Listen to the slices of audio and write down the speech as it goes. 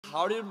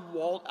how did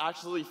Walt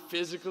actually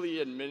physically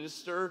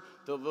administer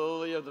the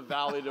Lily of the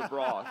Valley to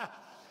Brock?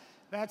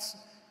 That's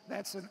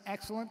an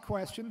excellent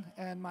question,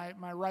 and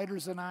my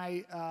writers and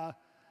I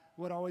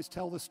would always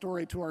tell the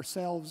story to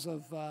ourselves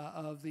of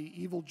the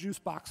evil juice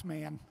box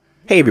man.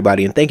 Hey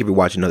everybody, and thank you for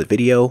watching another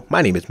video.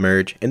 My name is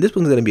Murge, and this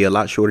one's going to be a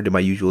lot shorter than my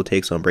usual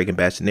takes on Breaking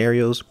Bad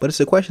scenarios, but it's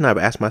a question I've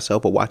asked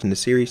myself while watching the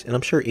series, and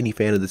I'm sure any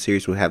fan of the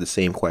series will have the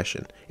same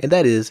question. And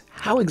that is,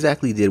 how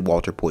exactly did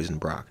Walter poison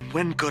Brock?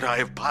 When could I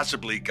have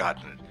possibly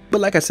gotten it?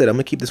 But like I said, I'm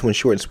going to keep this one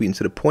short and sweet and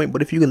to the point,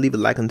 but if you can leave a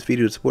like on this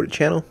video to support the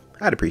channel,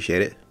 I'd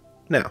appreciate it.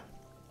 Now,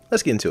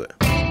 let's get into it.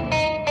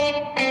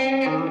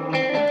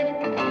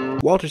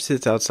 Walter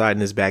sits outside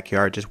in his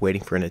backyard just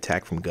waiting for an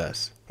attack from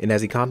Gus, and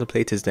as he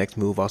contemplates his next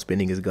move while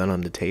spinning his gun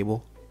on the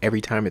table, every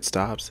time it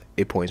stops,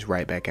 it points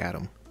right back at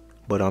him.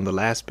 But on the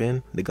last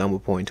spin, the gun will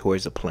point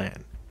towards a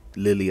plan,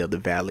 Lily of the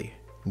Valley,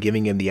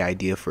 giving him the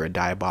idea for a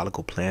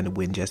diabolical plan to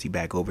win Jesse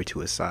back over to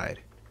his side.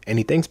 And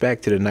he thinks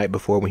back to the night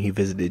before when he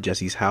visited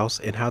Jesse's house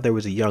and how there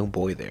was a young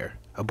boy there,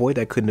 a boy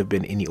that couldn't have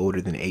been any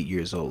older than 8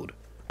 years old.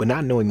 But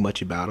not knowing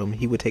much about him,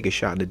 he would take a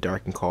shot in the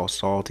dark and call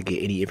Saul to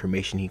get any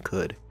information he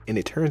could. And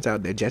it turns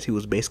out that Jesse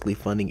was basically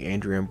funding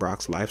Andrea and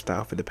Brock's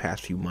lifestyle for the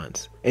past few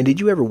months. And did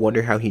you ever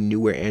wonder how he knew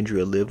where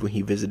Andrea lived when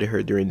he visited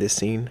her during this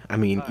scene? I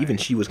mean, even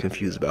she was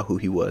confused about who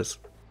he was.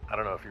 I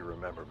don't know if you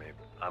remember me.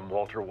 I'm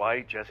Walter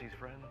White, Jesse's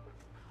friend.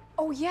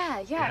 Oh yeah,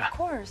 of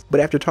course.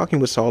 But after talking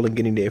with Saul and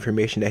getting the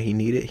information that he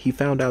needed, he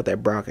found out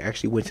that Brock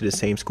actually went to the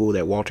same school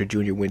that Walter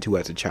Jr. went to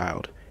as a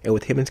child. And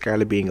with him and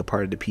Skylar being a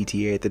part of the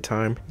PTA at the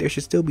time, there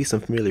should still be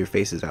some familiar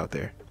faces out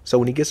there. So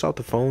when he gets off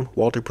the phone,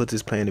 Walter puts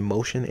his plan in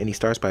motion and he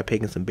starts by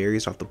picking some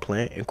berries off the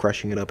plant and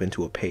crushing it up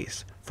into a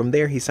paste. From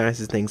there, he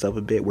sciences things up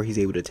a bit where he's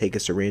able to take a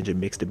syringe and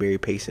mix the berry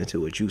paste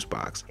into a juice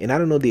box. And I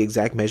don't know the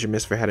exact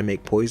measurements for how to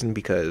make poison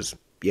because,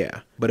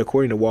 yeah. But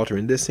according to Walter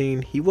in this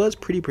scene, he was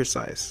pretty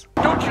precise.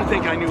 Don't you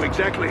think I knew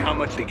exactly how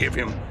much to give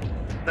him?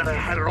 That I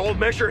had it all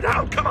measured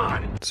out? Come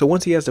on! So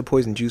once he has the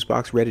poison juice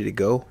box ready to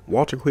go,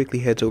 Walter quickly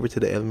heads over to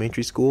the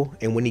elementary school,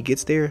 and when he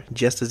gets there,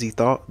 just as he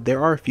thought,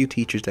 there are a few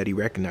teachers that he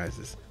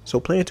recognizes.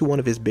 So playing to one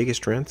of his biggest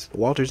strengths,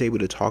 Walter's able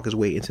to talk his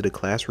way into the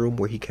classroom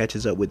where he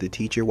catches up with the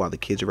teacher while the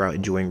kids are out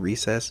enjoying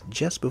recess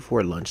just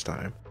before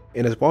lunchtime.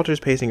 And as Walter's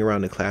pacing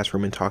around the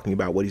classroom and talking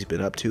about what he's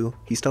been up to,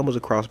 he stumbles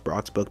across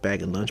Brock's book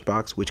bag and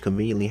lunchbox, which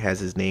conveniently has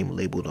his name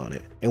labeled on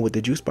it. And with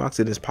the juice box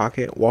in his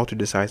pocket, Walter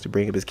decides to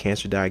bring up his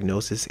cancer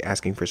diagnosis,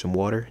 asking for some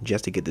water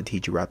just to get the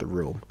teacher out the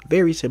room.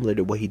 Very similar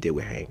to what he did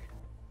with Hank.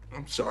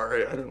 I'm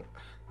sorry, I don't...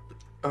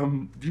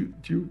 do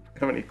you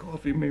have any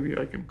coffee? Maybe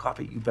I can...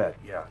 Coffee, you bet,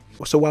 yeah.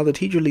 So while the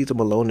teacher leaves him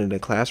alone in the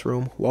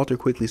classroom, Walter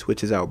quickly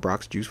switches out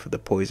Brock's juice for the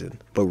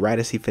poison. But right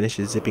as he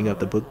finishes zipping up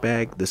the book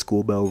bag, the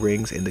school bell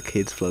rings and the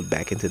kids flood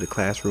back into the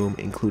classroom,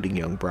 including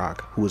young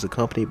Brock, who is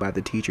accompanied by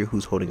the teacher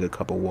who's holding a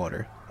cup of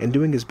water. And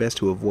doing his best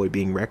to avoid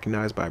being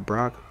recognized by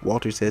Brock,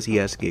 Walter says he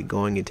has to get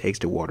going and takes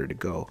the water to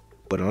go.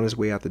 But on his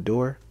way out the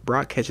door,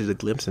 Brock catches a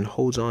glimpse and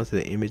holds on to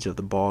the image of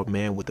the bald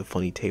man with the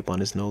funny tape on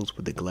his nose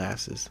with the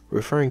glasses,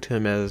 referring to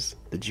him as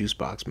the juice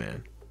box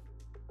man.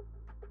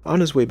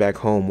 On his way back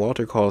home,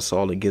 Walter calls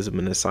Saul and gives him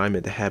an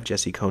assignment to have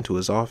Jesse come to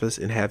his office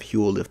and have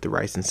Huel lift the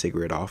rice and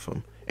cigarette off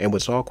him. And when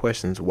Saul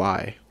questions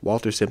why,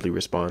 Walter simply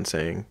responds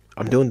saying,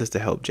 "I'm doing this to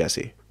help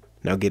Jesse.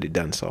 Now get it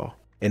done, Saul."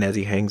 And as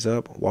he hangs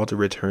up, Walter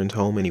returns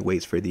home and he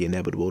waits for the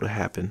inevitable to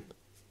happen.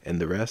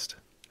 And the rest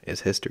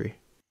is history.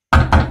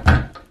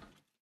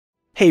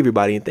 Hey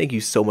everybody, and thank you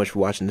so much for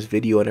watching this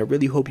video, and I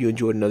really hope you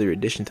enjoyed another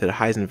addition to the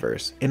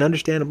Heisenverse. And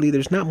understandably,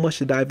 there's not much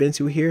to dive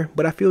into here,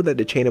 but I feel that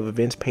the chain of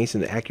events paints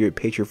an accurate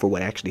picture for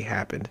what actually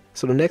happened.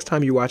 So the next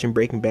time you're watching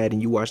Breaking Bad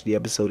and you watch the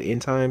episode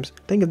End Times,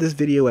 think of this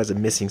video as a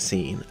missing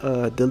scene,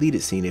 a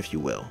deleted scene if you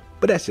will.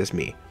 But that's just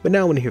me. But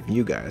now I want to hear from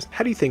you guys.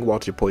 How do you think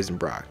Walter poisoned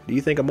Brock? Do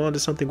you think I'm onto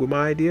something with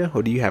my idea,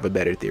 or do you have a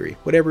better theory?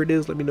 Whatever it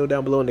is, let me know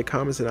down below in the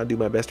comments and I'll do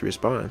my best to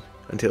respond.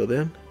 Until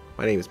then,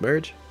 my name is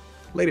Murge.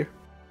 Later.